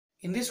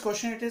In this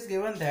question it is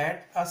given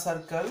that a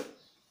circle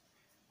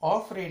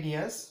of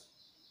radius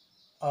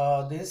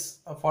this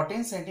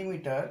 14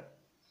 centimeter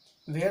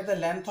where the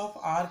length of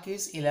arc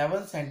is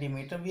 11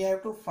 centimeter, we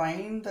have to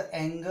find the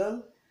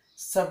angle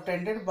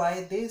subtended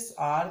by this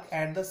arc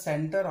at the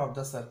center of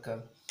the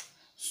circle.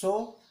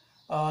 So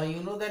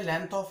you know the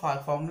length of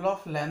arc, formula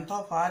of length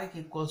of arc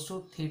equals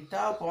to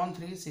theta upon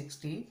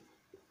 360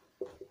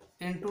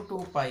 into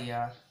 2 pi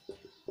r,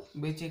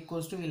 which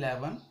equals to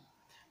 11.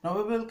 Now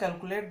we will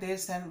calculate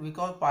this, and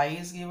because pi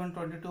is given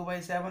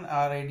 22/7,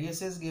 our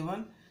radius is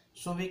given,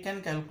 so we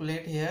can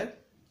calculate here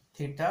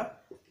theta,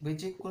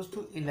 which equals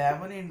to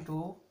 11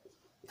 into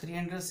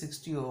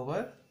 360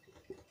 over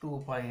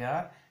 2 pi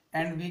r,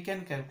 and we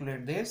can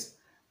calculate this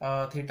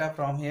theta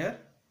from here.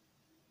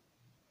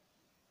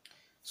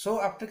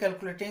 So after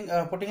calculating,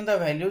 putting the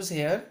values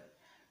here,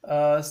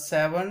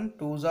 7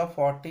 2s are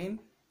 14,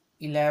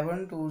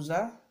 11 2s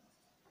are,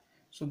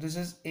 so this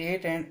is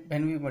 8, and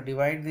when we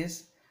divide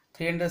this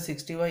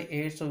 360 by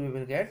 8, so we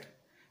will get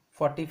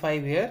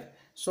 45 here.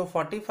 So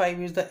 45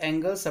 is the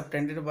angle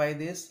subtended by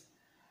this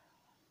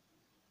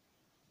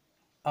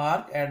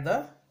arc at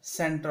the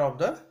center of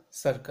the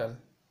circle.